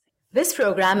This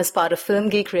program is part of Film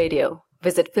Geek Radio.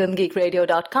 Visit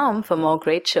filmgeekradio.com for more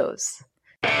great shows.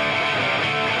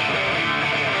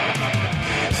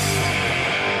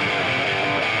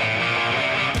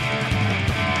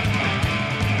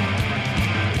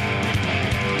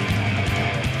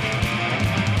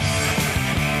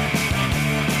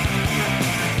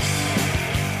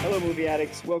 Hello, movie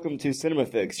addicts. Welcome to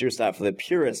CinemaFix, your stop for the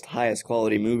purest, highest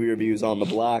quality movie reviews on the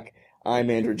block.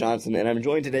 I'm Andrew Johnson, and I'm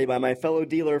joined today by my fellow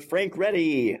dealer, Frank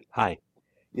Reddy. Hi.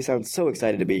 You sound so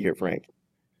excited to be here, Frank.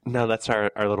 No, that's our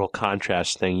little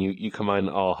contrast thing. You come on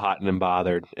all hot and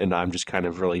bothered, and I'm just kind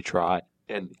of really dry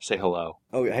and say hello.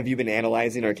 Oh, have you been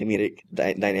analyzing our comedic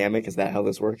dynamic? Is that how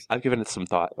this works? I've given it some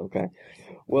thought. Okay.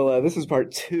 Well, this is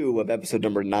part 2 of episode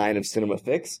number 9 of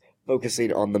CinemaFix,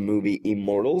 focusing on the movie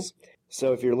Immortals.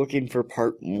 So if you're looking for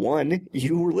part 1,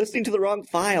 you were listening to the wrong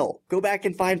file. Go back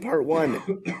and find part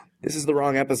 1. This is the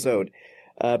wrong episode.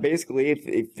 Basically,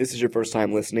 if this is your first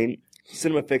time listening,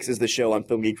 CinemaFix is the show on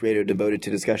Film Geek Radio devoted to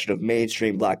discussion of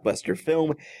mainstream blockbuster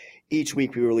film. Each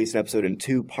week we release an episode in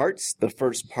 2 parts. The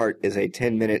first part is a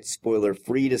 10-minute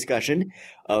spoiler-free discussion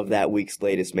of that week's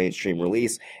latest mainstream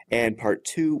release. And part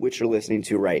 2, which you're listening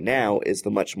to right now, is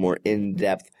the much more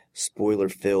in-depth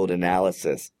spoiler-filled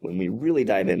analysis when we really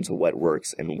dive into what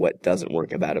works and what doesn't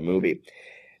work about a movie.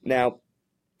 Now,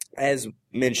 as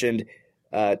mentioned,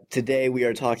 today we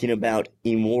are talking about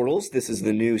Immortals. This is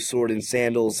the new Sword and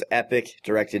Sandals epic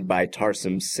directed by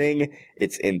Tarsem Singh.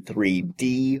 It's in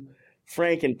 3D.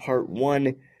 Frank, in part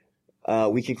 1,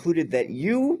 we concluded that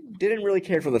you didn't really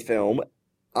care for the film.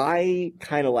 I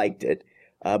kind of liked it.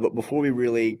 But before we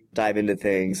really dive into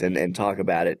things and talk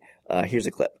about it, here's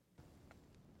a clip.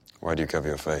 Why do you cover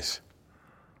your face?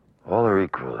 All are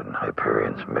equal in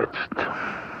Hyperion's midst.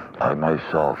 I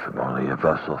myself am only a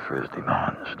vessel for his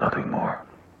demands, nothing more.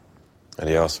 And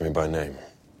he asks me by name.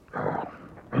 Oh,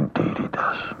 indeed he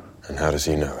does. And how does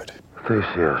he know it?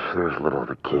 Theseus, there is little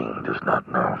the king does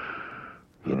not know.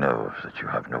 He knows that you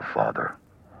have no father,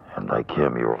 and like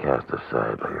him you are cast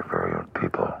aside by your very own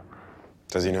people.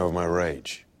 Does he know of my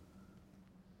rage?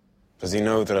 Does he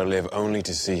know that I live only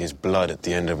to see his blood at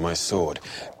the end of my sword?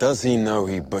 Does he know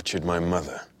he butchered my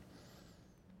mother?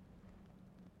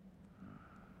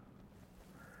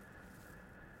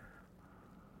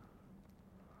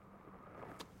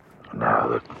 Now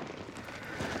that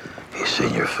he's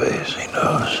seen your face, he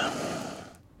knows.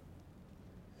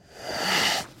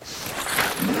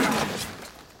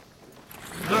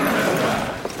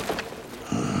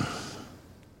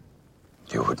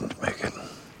 You wouldn't make it.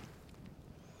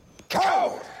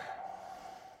 Coward!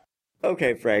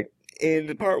 Okay, Frank,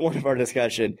 in part 1 of our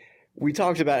discussion, we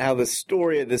talked about how the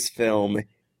story of this film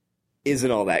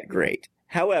isn't all that great.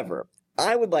 However,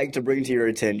 I would like to bring to your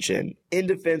attention, in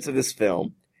defense of this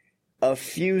film, a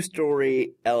few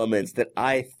story elements that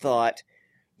I thought,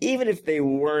 even if they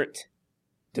weren't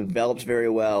developed very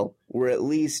well, were at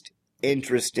least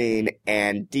interesting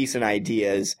and decent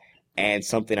ideas and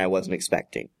something I wasn't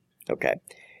expecting. Okay.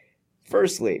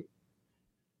 Firstly,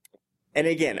 and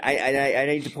again, I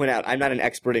need to point out, I'm not an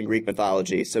expert in Greek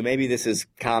mythology, so maybe this is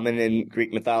common in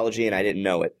Greek mythology and I didn't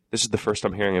know it. This is the first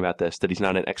I'm hearing about this, that he's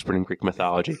not an expert in Greek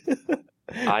mythology.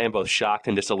 I am both shocked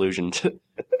and disillusioned.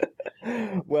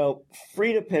 Well,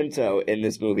 Frida Pinto in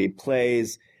this movie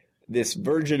plays this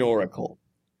virgin oracle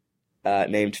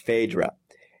named Phaedra,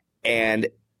 and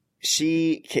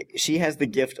she has the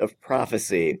gift of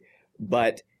prophecy,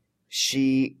 but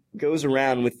she goes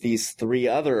around with these 3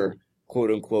 other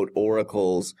quote-unquote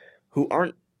oracles who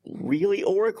aren't really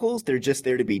oracles. They're just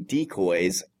there to be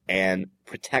decoys and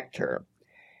protect her.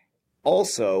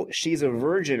 Also, she's a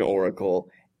virgin oracle,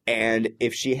 and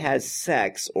if she has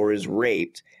sex or is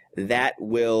raped, that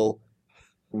will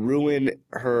ruin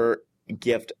her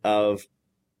gift of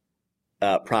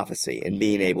prophecy and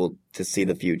being able to see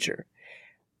the future.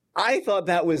 I thought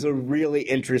that was a really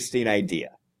interesting idea.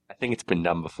 I think it's been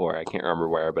done before. I can't remember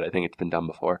where, but I think it's been done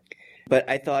before. But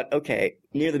I thought, okay,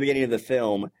 near the beginning of the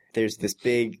film, there's this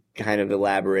big kind of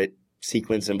elaborate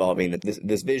sequence involving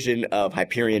this vision of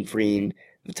Hyperion freeing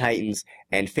the Titans,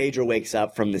 and Phaedra wakes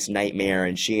up from this nightmare,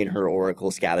 and she and her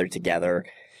oracles gather together,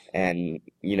 and,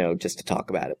 just to talk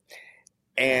about it.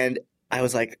 And I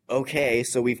was like, okay,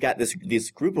 so we've got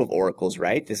this group of oracles,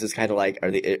 right? This is kind of like,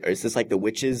 is this like the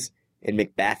witches in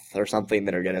Macbeth or something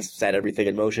that are going to set everything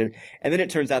in motion? And then it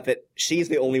turns out that she's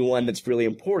the only one that's really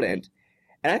important.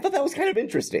 And I thought that was kind of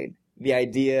interesting. The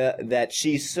idea that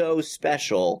she's so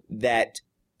special that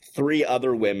 3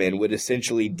 other women would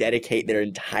essentially dedicate their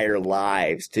entire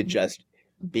lives to just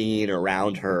being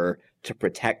around her to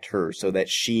protect her so that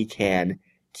she can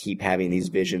keep having these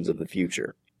visions of the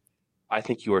future. I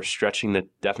think you are stretching the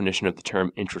definition of the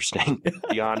term interesting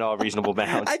beyond all reasonable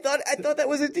bounds. I thought that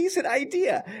was a decent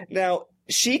idea. Now,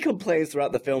 she complains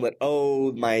throughout the film that,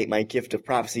 oh, my gift of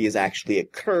prophecy is actually a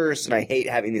curse, and I hate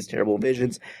having these terrible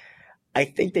visions. I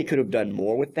think they could have done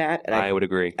more with that. And I would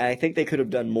agree. I think they could have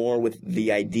done more with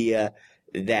the idea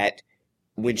that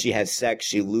when she has sex,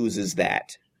 she loses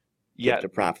that gift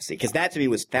of prophecy. Because that, to me,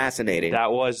 was fascinating.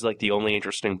 That was, like, the only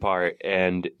interesting part.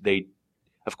 And they,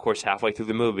 of course, halfway through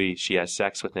the movie, she has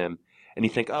sex with him. And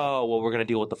you think, oh, well, we're going to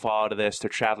deal with the fallout of this. They're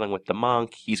traveling with the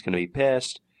monk. He's going to be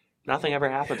pissed. Nothing ever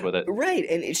happens with it. Right.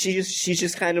 And she's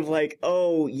just kind of like,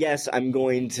 oh, yes, I'm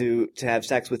going to have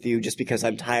sex with you just because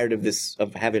I'm tired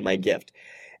of having my gift.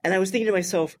 And I was thinking to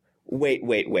myself, wait.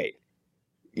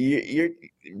 You're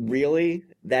really?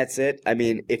 That's it? I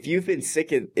mean, if you've been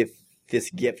sick of this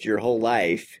gift your whole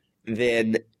life,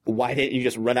 then why didn't you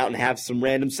just run out and have some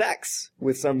random sex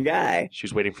with some guy? She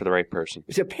was waiting for the right person.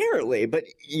 Apparently. But,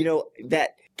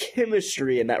 that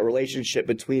chemistry and that relationship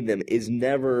between them is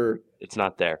never... It's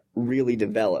not there. Really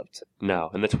developed. No.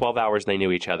 In the 12 hours they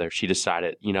knew each other, she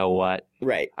decided, you know what?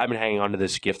 Right. I've been hanging on to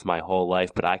this gift my whole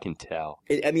life, but I can tell.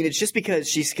 It's just because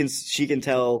she can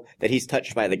tell that he's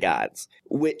touched by the gods,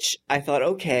 which I thought,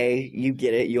 okay, you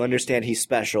get it. You understand he's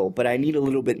special, but I need a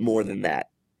little bit more than that,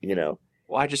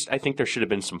 Well, I think there should have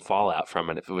been some fallout from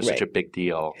it if it was such a big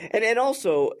deal. And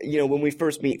also, when we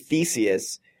first meet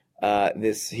Theseus,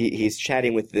 he's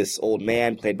chatting with this old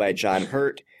man played by John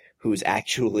Hurt, who's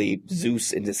actually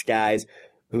Zeus in disguise,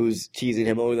 who's teasing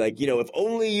him over like, if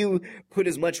only you put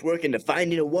as much work into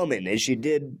finding a woman as you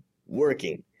did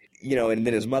working. And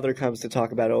then his mother comes to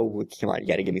talk about, oh, come on, you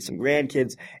got to give me some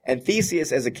grandkids. And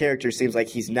Theseus as a character seems like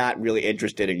he's not really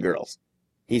interested in girls.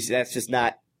 He's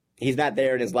not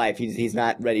there in his life. He's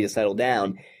not ready to settle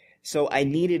down. So I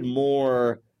needed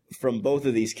more from both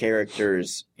of these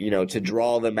characters, to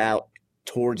draw them out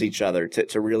towards each other,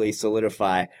 to really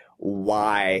solidify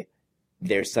why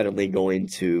they're suddenly going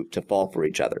to fall for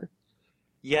each other.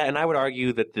 Yeah, and I would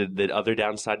argue that the other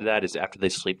downside to that is after they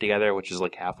sleep together, which is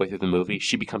like halfway through the movie,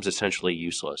 she becomes essentially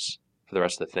useless for the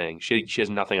rest of the thing. She has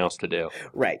nothing else to do.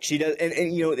 Right. She does. And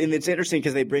it's interesting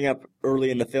because they bring up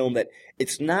early in the film that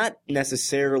it's not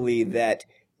necessarily that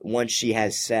once she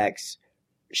has sex,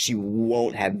 she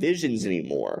won't have visions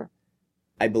anymore.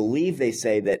 I believe they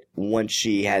say that once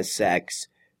she has sex,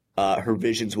 her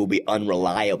visions will be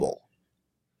unreliable.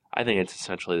 I think it's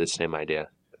essentially the same idea.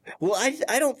 Well,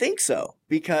 I don't think so,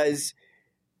 because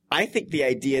I think the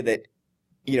idea that,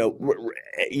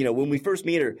 when we first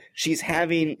meet her, she's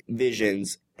having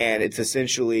visions, and it's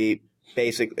essentially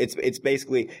it's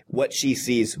basically what she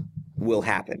sees will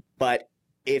happen. But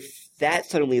if that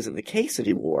suddenly isn't the case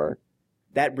anymore,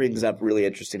 that brings up really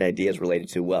interesting ideas related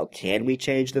to, well, can we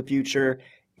change the future?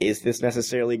 Is this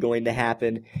necessarily going to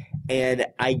happen? And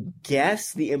I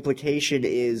guess the implication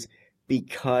is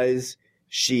because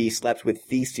she slept with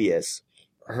Theseus,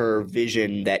 her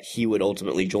vision that he would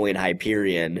ultimately join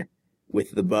Hyperion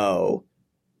with the bow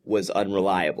was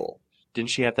unreliable.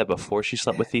 Didn't she have that before she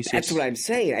slept with Theseus? That's what I'm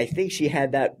saying. I think she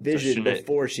had that vision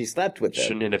before she slept with him.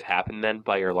 Shouldn't it have happened then,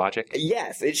 by your logic?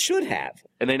 Yes, it should have.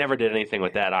 And they never did anything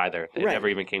with that either. They never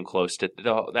even came close to...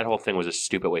 That whole thing was a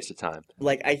stupid waste of time.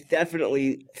 Like, I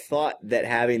definitely thought that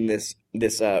having this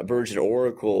Virgin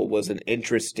Oracle was an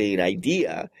interesting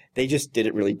idea. They just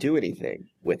didn't really do anything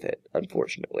with it,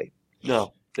 unfortunately.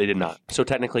 No, they did not. So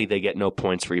technically, they get no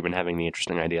points for even having the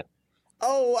interesting idea.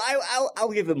 Oh,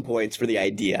 I'll give them points for the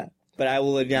idea. But I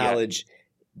will acknowledge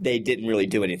they didn't really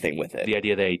do anything with it. The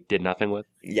idea they did nothing with?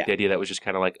 Yeah. The idea that was just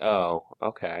kind of like, oh,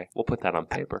 okay, we'll put that on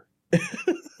paper.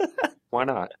 Why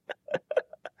not?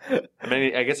 I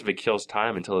mean, I guess if it kills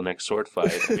time until the next sword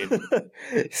fight. I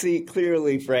mean... See,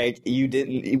 clearly, Frank, you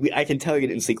didn't... I can tell you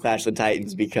didn't see Clash of the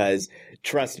Titans because,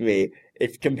 trust me,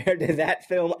 if compared to that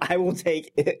film, I will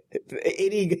take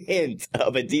any hint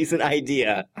of a decent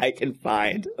idea I can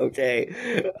find,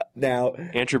 okay? Now...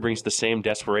 Andrew brings the same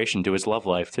desperation to his love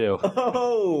life, too.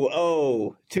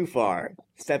 Oh, too far.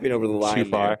 Stepping over the line Too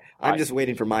far. There. I'm just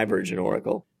waiting for my Virgin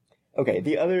Oracle. Okay,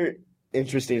 the other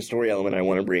interesting story element I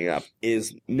want to bring up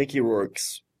is Mickey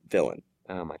Rourke's villain.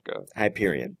 Oh, my God.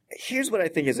 Hyperion. Here's what I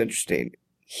think is interesting.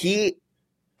 He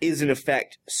is, in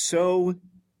effect, so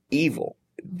evil.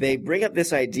 They bring up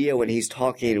this idea when he's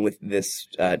talking with this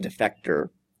defector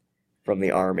from the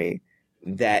army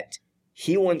that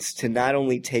he wants to not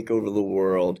only take over the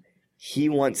world, he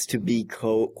wants to be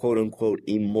quote-unquote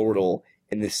immortal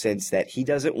in the sense that he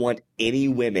doesn't want any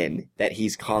women that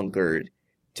he's conquered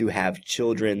to have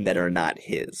children that are not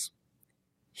his.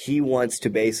 He wants to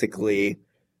basically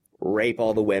rape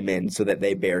all the women so that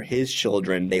they bear his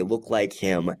children, they look like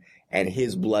him, and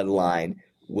his bloodline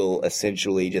will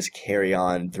essentially just carry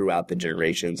on throughout the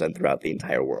generations and throughout the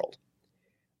entire world.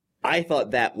 I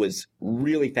thought that was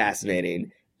really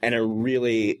fascinating and a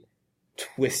really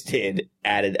twisted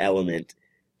added element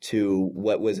to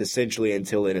what was essentially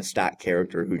until then a stock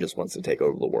character who just wants to take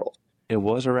over the world. It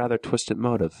was a rather twisted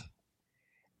motive.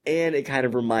 And it kind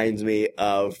of reminds me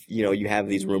of, you have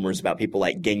these rumors about people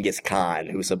like Genghis Khan,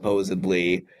 who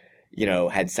supposedly,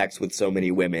 had sex with so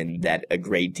many women that a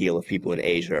great deal of people in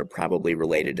Asia are probably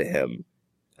related to him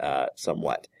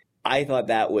somewhat. I thought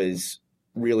that was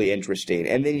really interesting.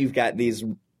 And then you've got these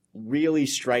really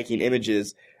striking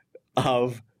images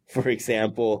of, for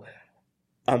example,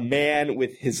 a man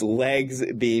with his legs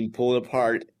being pulled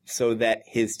apart so that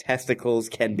his testicles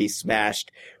can be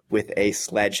smashed with a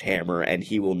sledgehammer, and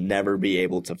he will never be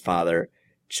able to father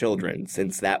children,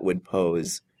 since that would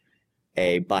pose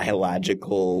a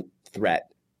biological threat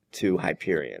to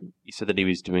Hyperion. He said that he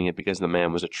was doing it because the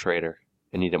man was a traitor,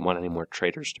 and he didn't want any more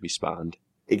traitors to be spawned.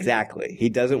 Exactly. He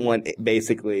doesn't want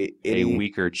basically a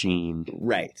weaker gene.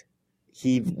 Right.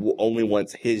 He only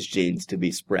wants his genes to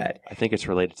be spread. I think it's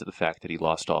related to the fact that he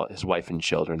lost all his wife and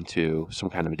children to some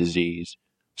kind of a disease,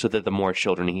 so that the more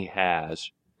children he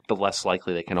has, the less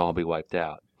likely they can all be wiped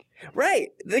out. Right.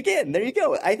 Again, there you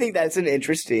go. I think that's an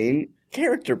interesting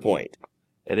character point.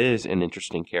 It is an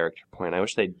interesting character point. I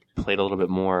wish they'd played a little bit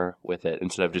more with it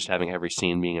instead of just having every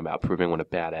scene being about proving what a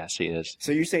badass he is.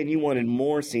 So you're saying you wanted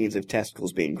more scenes of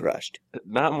testicles being crushed?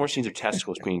 Not more scenes of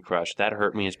testicles being crushed. That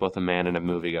hurt me as both a man and a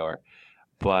moviegoer.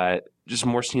 But just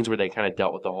more scenes where they kind of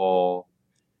dealt with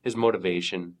his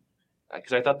motivation.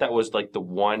 Because I thought that was like the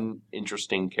one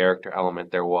interesting character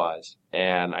element there was.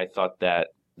 And I thought that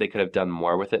they could have done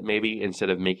more with it maybe,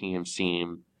 instead of making him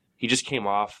seem... He just came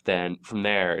off then, from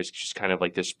there, as just kind of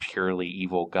like this purely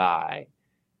evil guy.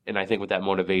 And I think with that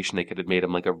motivation, they could have made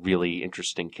him like a really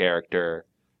interesting character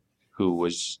who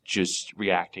was just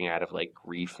reacting out of like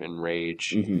grief and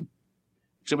rage. Mm-hmm.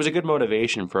 So it was a good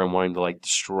motivation for him wanting to like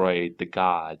destroy the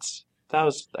gods. That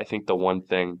was, I think, the one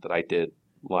thing that I did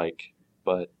like.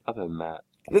 But other than that...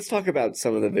 Let's talk about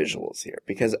some of the visuals here,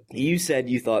 because you said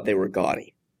you thought they were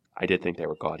gaudy. I did think they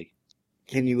were gaudy.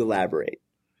 Can you elaborate?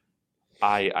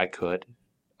 I could.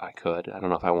 I don't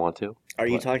know if I want to. Are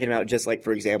you talking about just like,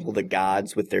 for example, the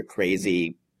gods with their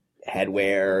crazy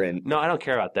headwear and... No, I don't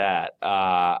care about that.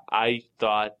 I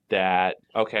thought that,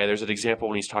 okay, there's an example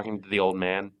when he's talking to the old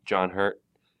man, John Hurt,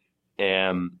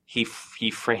 and he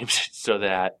frames it so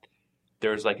that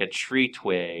there's like a tree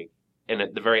twig, and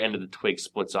at the very end of the twig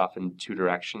splits off in two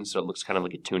directions, so it looks kind of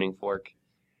like a tuning fork.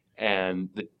 And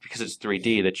because it's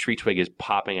 3D, the tree twig is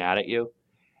popping out at you,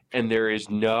 and there is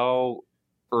no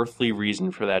earthly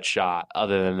reason for that shot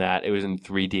other than that it was in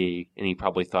 3D and he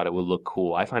probably thought it would look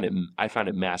cool. I found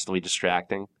it massively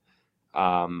distracting.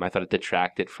 I thought it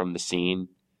detracted from the scene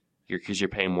because you're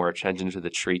paying more attention to the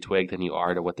tree twig than you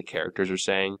are to what the characters are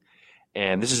saying.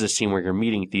 And this is a scene where you're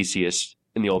meeting Theseus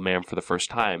and the old man for the first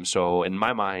time. So in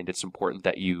my mind, it's important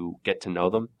that you get to know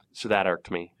them. So that irked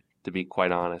me, to be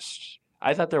quite honest.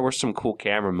 I thought there were some cool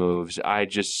camera moves. I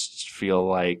just feel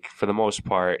like, for the most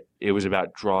part, it was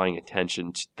about drawing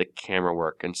attention to the camera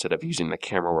work instead of using the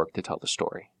camera work to tell the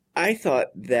story. I thought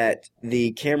that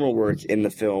the camera work in the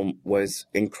film was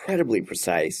incredibly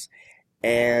precise,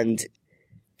 and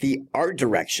the art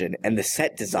direction and the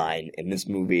set design in this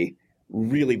movie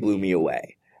really blew me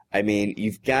away. I mean,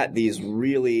 you've got these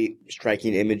really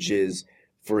striking images,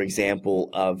 for example,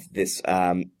 of this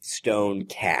stone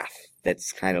calf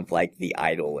that's kind of like the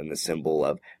idol and the symbol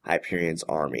of Hyperion's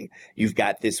army. You've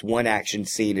got this one action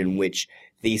scene in which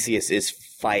Theseus is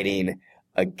fighting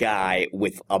a guy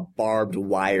with a barbed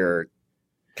wire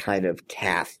kind of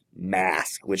calf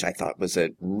mask, which I thought was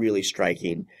a really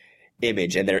striking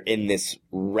image. And they're in this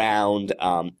round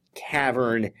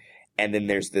cavern, and then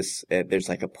there's this there's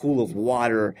like a pool of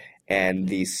water and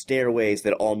these stairways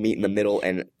that all meet in the middle,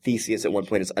 and Theseus at one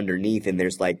point is underneath, and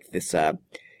there's like this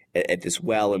at this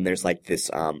well, and there's like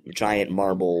this giant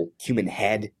marble human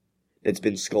head that's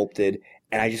been sculpted,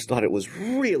 and I just thought it was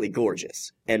really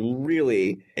gorgeous and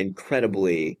really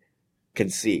incredibly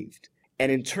conceived.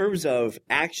 And in terms of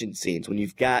action scenes, when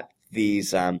you've got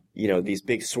these these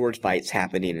big sword fights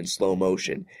happening in slow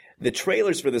motion, the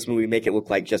trailers for this movie make it look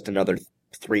like just another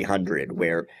 300,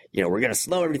 where we're gonna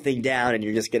slow everything down and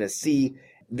you're just gonna see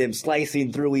them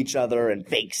slicing through each other and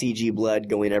fake CG blood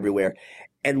going everywhere.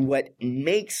 And what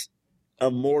makes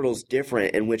Immortals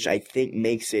different, and which I think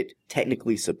makes it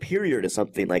technically superior to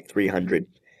something like 300,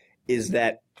 is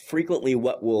that frequently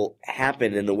what will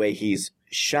happen in the way he's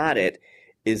shot it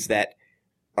is that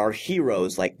our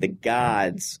heroes, like the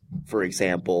gods, for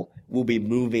example, will be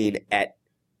moving at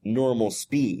normal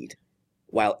speed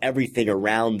while everything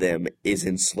around them is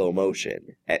in slow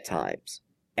motion at times.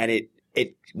 And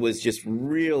it was just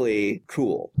really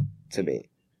cool to me.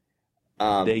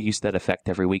 They use that effect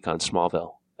every week on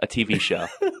Smallville, a TV show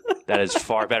that is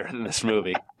far better than this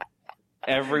movie.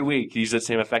 Every week, they use that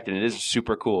same effect, and it is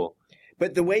super cool.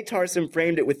 But the way Tarsem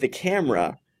framed it with the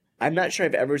camera, I'm not sure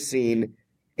I've ever seen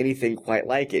anything quite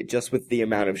like it, just with the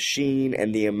amount of sheen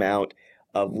and the amount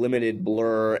of limited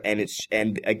blur,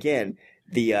 and again,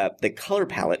 the color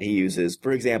palette he uses.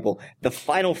 For example, the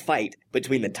final fight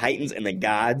between the Titans and the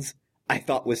gods, I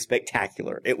thought was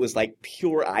spectacular. It was like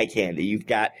pure eye candy. You've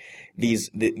got this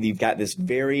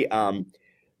very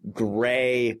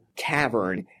gray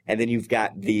cavern, and then you've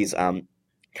got these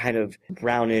kind of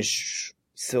brownish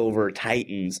silver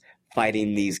Titans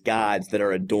fighting these gods that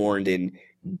are adorned in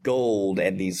gold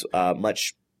and these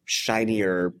much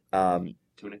shinier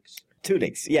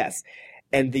tunics, yes.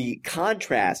 And the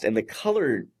contrast and the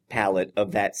color palette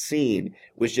of that scene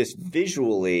was just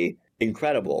visually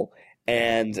incredible.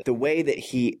 And the way that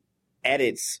he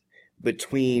edits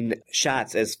between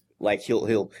shots, as like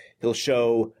he'll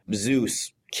show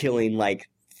Zeus killing like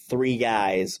 3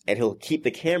 guys, and he'll keep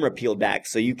the camera peeled back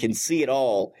so you can see it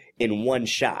all in one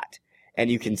shot. And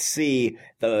you can see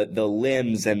the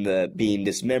limbs and the being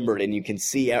dismembered, and you can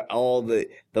see all the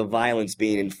violence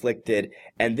being inflicted.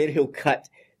 And then he'll cut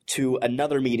to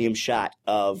another medium shot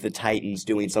of the Titans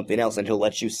doing something else, and he'll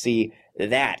let you see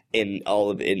that in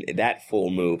that full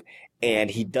move. And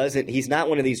he's not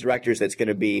one of these directors that's going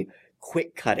to be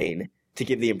quick cutting to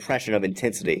give the impression of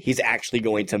intensity. He's actually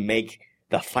going to make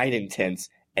the fight intense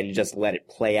and just let it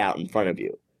play out in front of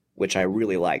you, which I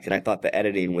really liked. And I thought the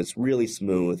editing was really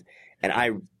smooth.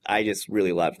 And I just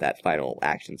really loved that final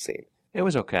action scene. It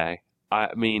was okay.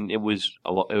 I mean, it was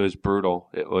brutal.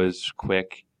 It was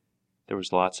quick. There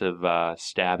was lots of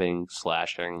stabbing,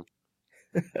 slashing,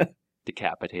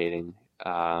 decapitating.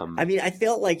 I mean, I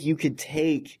felt like you could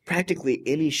take practically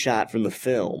any shot from the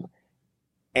film,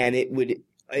 and it would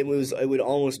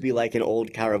almost be like an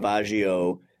old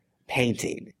Caravaggio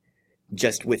painting,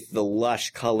 just with the lush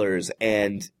colors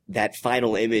and that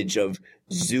final image of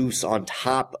Zeus on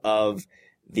top of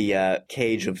the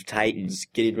cage of Titans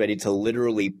getting ready to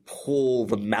literally pull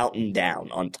the mountain down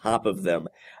on top of them.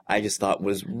 I just thought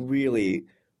was really,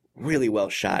 really well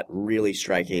shot, really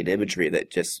striking imagery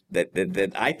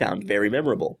that I found very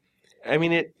memorable. I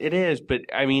mean, it is, but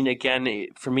I mean, again,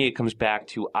 for me, it comes back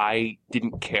to I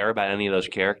didn't care about any of those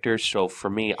characters, so for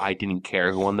me, I didn't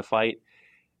care who won the fight.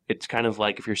 It's kind of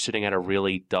like if you're sitting at a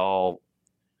really dull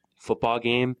football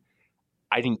game,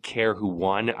 I didn't care who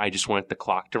won. I just wanted the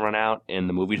clock to run out and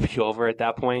the movie to be over at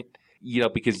that point,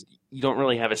 because you don't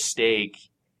really have a stake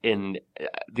in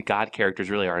the God characters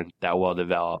really aren't that well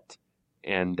developed.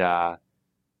 And,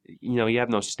 you have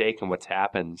no stake in what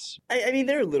happens. I mean,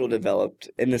 they're a little developed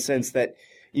in the sense that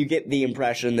you get the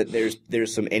impression that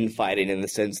there's some infighting in the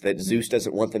sense that Zeus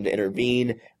doesn't want them to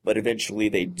intervene, but eventually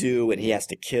they do, and he has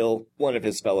to kill one of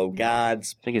his fellow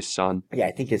gods. I think his son. Yeah,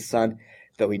 I think his son,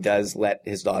 though he does let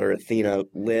his daughter Athena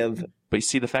live. But you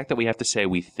see, the fact that we have to say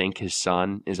we think his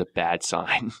son is a bad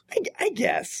sign. I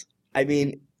guess. I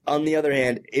mean, on the other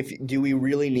hand, do we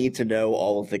really need to know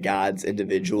all of the gods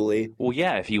individually? Well,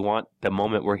 yeah, if you want the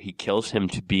moment where he kills him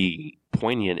to be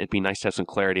poignant, it'd be nice to have some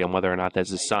clarity on whether or not that's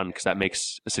his son, because that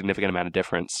makes a significant amount of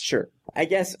difference. Sure. I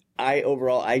guess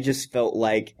I just felt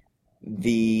like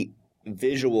the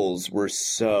visuals were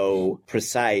so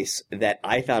precise that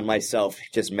I found myself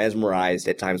just mesmerized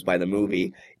at times by the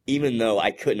movie, even though I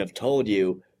couldn't have told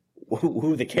you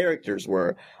who the characters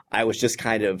were. I was just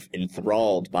kind of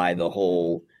enthralled by the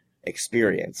whole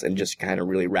experience and just kind of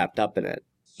really wrapped up in it.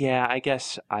 Yeah, I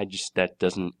guess that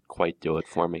doesn't quite do it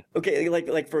for me. Okay,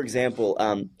 like for example,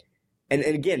 and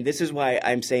again, this is why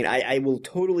I'm saying I will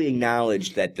totally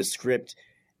acknowledge that the script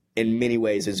in many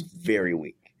ways is very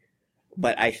weak.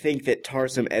 But I think that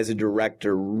Tarsem as a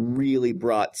director really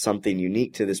brought something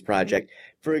unique to this project.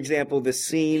 For example, the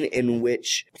scene in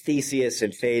which Theseus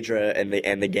and Phaedra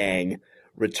and the gang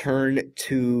return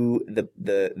to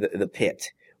the pit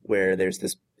where there's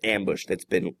this ambush that's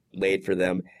been laid for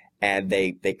them, and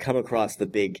they come across the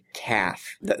big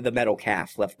calf, the metal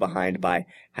calf left behind by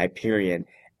Hyperion,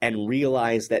 and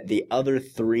realize that the other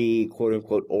 3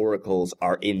 quote-unquote oracles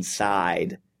are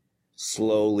inside,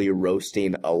 slowly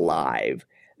roasting alive.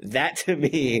 That to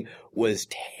me was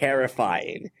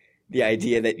terrifying. The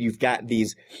idea that you've got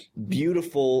these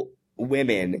beautiful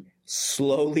women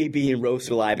slowly being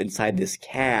roasted alive inside this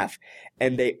calf,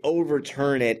 and they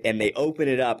overturn it and they open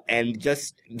it up, and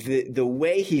just the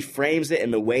way he frames it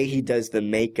and the way he does the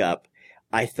makeup,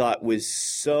 I thought was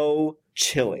so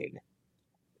chilling.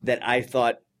 that I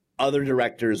thought other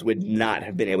directors would not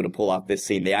have been able to pull off this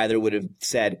scene. They either would have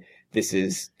said, this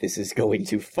is going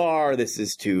too far, this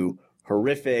is too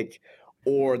horrific,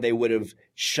 or they would have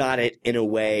shot it in a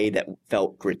way that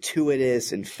felt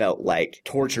gratuitous and felt like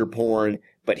torture porn.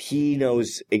 But he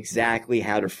knows exactly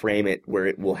how to frame it where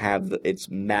it will have its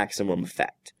maximum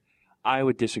effect. I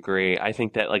would disagree. I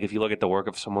think that, like, if you look at the work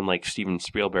of someone like Steven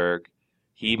Spielberg,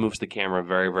 he moves the camera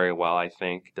very, very well, I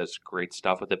think, does great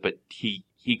stuff with it, but he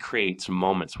creates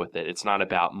moments with it. It's not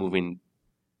about moving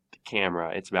the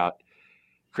camera. It's about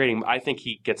creating. I think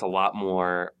he gets a lot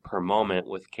more per moment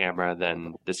with camera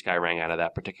than this guy rang out of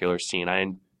that particular scene. I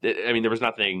mean, there was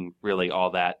nothing really all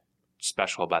that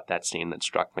special about that scene that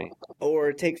struck me.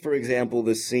 Or take, for example,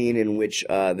 the scene in which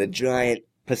the giant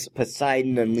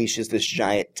Poseidon unleashes this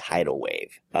giant tidal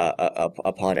wave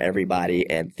upon everybody,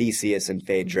 and Theseus and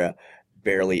Phaedra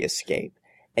barely escape.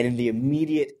 And in the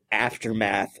immediate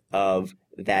aftermath of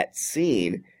that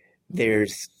scene,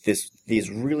 there's these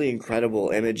really incredible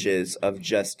images of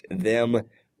just them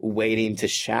waiting to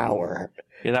shower.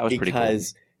 Yeah, that was pretty cool.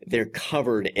 Because they're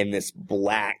covered in this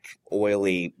black,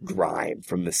 oily grime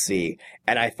from the sea.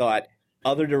 And I thought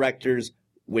other directors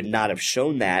would not have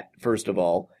shown that, first of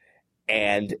all.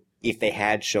 And if they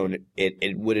had shown it,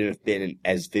 it wouldn't have been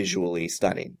as visually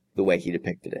stunning the way he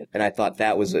depicted it. And I thought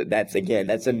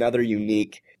that's another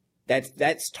unique,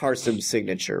 that's Tarsem's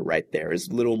signature right there,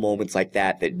 is little moments like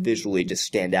that visually just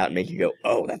stand out and make you go,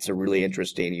 oh, that's a really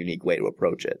interesting, unique way to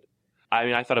approach it. I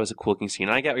mean, I thought it was a cool looking scene.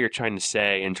 And I get what you're trying to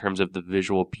say in terms of the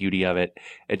visual beauty of it.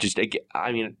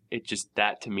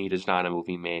 That to me does not a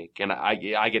movie make. And I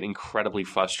get incredibly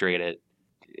frustrated.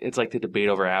 It's like the debate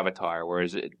over Avatar,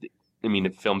 whereas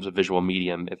if film's a visual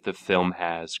medium, if the film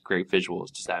has great visuals,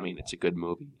 does that mean it's a good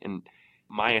movie? And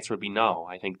my answer would be no.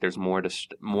 I think there's more.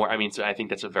 So I think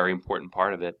that's a very important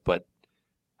part of it, but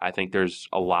I think there's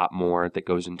a lot more that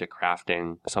goes into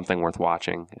crafting something worth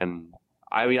watching. And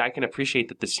I mean, I can appreciate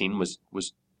that the scene was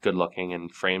good looking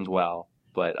and framed well,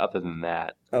 but other than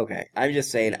that. Okay. I'm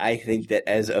just saying, I think that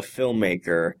as a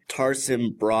filmmaker,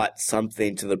 Tarsem brought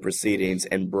something to the proceedings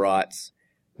and brought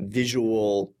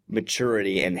visual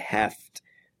maturity and heft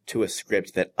to a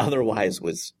script that otherwise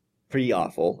was pretty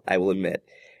awful, I will admit.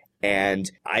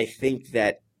 And I think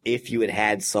that if you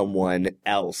had someone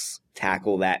else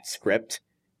tackle that script,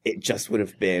 it just would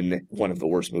have been one of the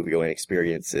worst movie-going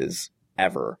experiences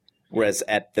ever. Whereas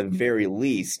at the very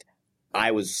least,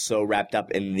 I was so wrapped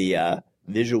up in the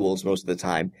visuals most of the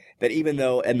time that even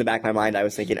though in the back of my mind I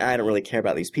was thinking, I don't really care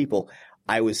about these people,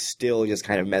 I was still just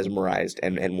kind of mesmerized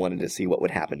and wanted to see what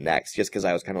would happen next, just because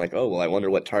I was kind of like, oh, well, I wonder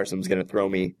what Tarsem's going to throw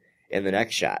me in the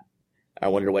next shot. I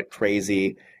wonder what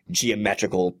crazy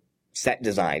geometrical set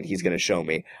design he's going to show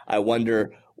me. I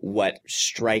wonder what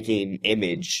striking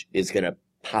image is going to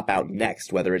pop out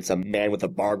next, whether it's a man with a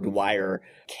barbed wire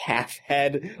calf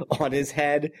head on his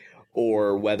head,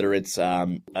 or whether it's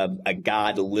a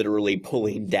god literally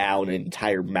pulling down an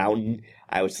entire mountain.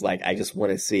 I was like, I just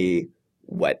want to see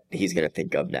what he's going to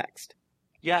think of next.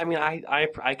 Yeah, I mean, I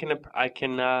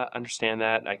can understand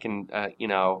that. I can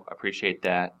appreciate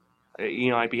that.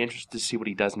 I'd be interested to see what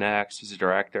he does next as a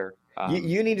director.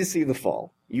 You need to see The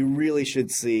Fall. You really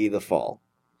should see The Fall.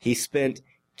 He spent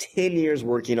 10 years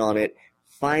working on it,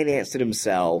 financed it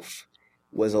himself,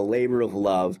 was a labor of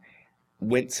love,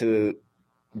 went to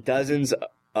dozens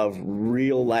of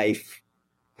real-life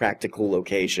practical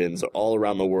locations all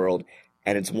around the world,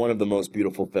 and it's one of the most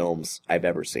beautiful films I've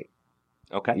ever seen.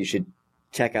 Okay. You should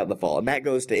check out The Fall. And that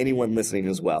goes to anyone listening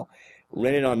as well.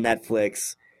 Rent it on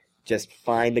Netflix. Just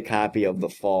find a copy of The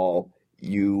Fall.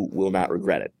 You will not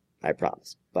regret it. I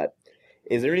promise. But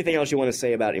is there anything else you want to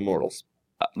say about Immortals?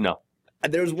 No.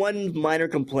 There's one minor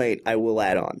complaint I will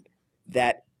add on.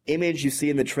 That image you see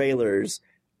in the trailers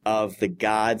of the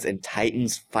gods and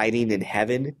titans fighting in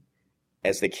heaven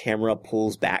as the camera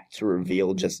pulls back to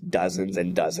reveal just dozens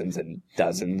and dozens and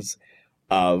dozens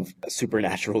of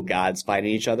supernatural gods fighting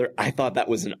each other. I thought that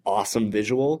was an awesome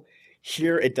visual.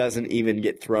 Here, it doesn't even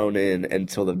get thrown in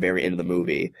until the very end of the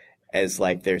movie, as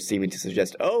like they're seeming to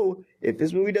suggest, oh, if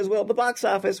this movie does well at the box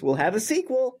office, we'll have a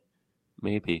sequel.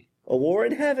 Maybe. A War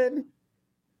in Heaven.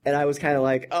 And I was kind of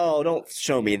like, oh, don't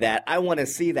show me that. I want to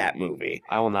see that movie.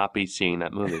 I will not be seeing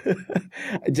that movie.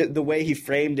 The way he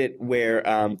framed it, where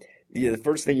the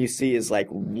first thing you see is like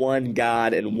one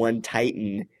god and one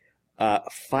titan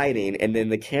fighting, and then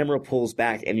the camera pulls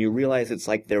back, and you realize it's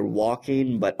like they're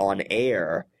walking but on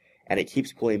air, and it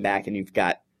keeps pulling back, and you've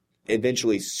got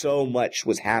eventually so much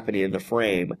was happening in the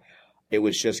frame. It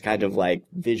was just kind of like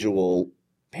visual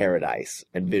paradise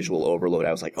and visual overload.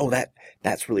 I was like, oh,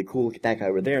 that's really cool. Look at that guy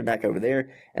over there and that guy over there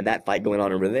and that fight going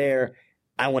on over there.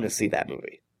 I want to see that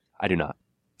movie. I do not.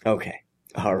 Okay.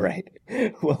 All right.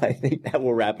 Well, I think that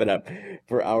will wrap it up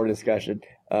for our discussion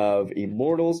of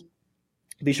Immortals.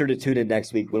 Be sure to tune in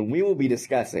next week when we will be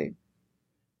discussing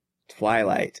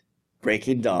Twilight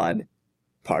Breaking Dawn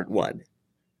Part 1.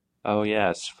 Oh,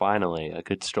 yes, finally, a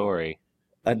good story.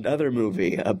 Another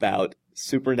movie about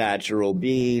supernatural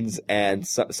beings, and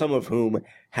some of whom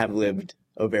have lived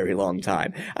a very long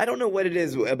time. I don't know what it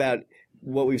is about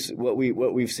what we've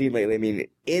seen lately. I mean,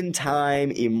 In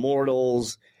Time,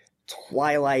 Immortals,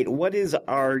 Twilight. What is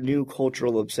our new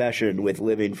cultural obsession with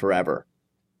living forever?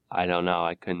 I don't know.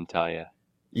 I couldn't tell you.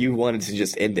 You wanted to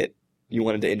just end it. You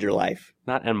wanted to end your life.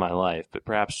 Not end my life, but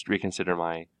perhaps reconsider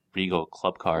my Regal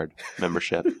Club Card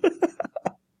membership.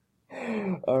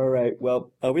 All right.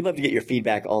 Well, we'd love to get your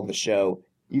feedback on the show.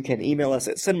 You can email us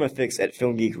at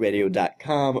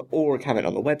cinemafix@filmgeekradio.com or comment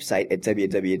on the website at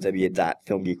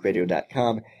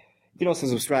www.filmgeekradio.com. You can also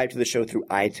subscribe to the show through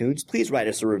iTunes. Please write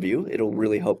us a review. It'll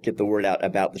really help get the word out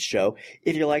about the show.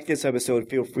 If you like this episode,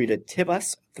 feel free to tip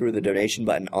us through the donation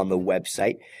button on the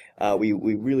website. We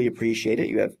really appreciate it.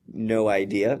 You have no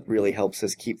idea. It really helps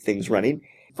us keep things running.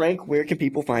 Frank, where can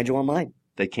people find you online?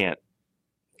 They can't.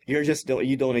 You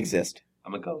don't exist.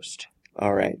 I'm a ghost.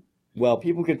 All right. Well,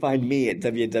 people can find me at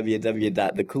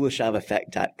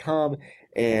www.thekuleshaveffect.com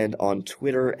and on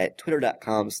Twitter at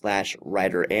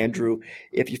twitter.com/writerandrew.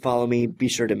 If you follow me, be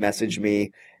sure to message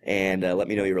me and let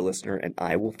me know you're a listener, and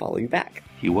I will follow you back.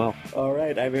 You will. All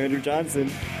right. I'm Andrew Johnson.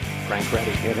 Frank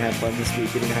Reddy. And have fun this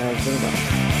week getting high on cinema.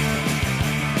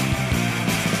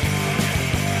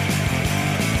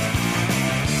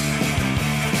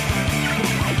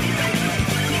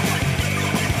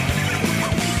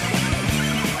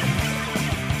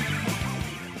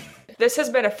 This has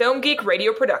been a Film Geek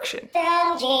Radio production.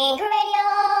 Film Geek Radio.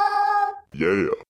 Yeah.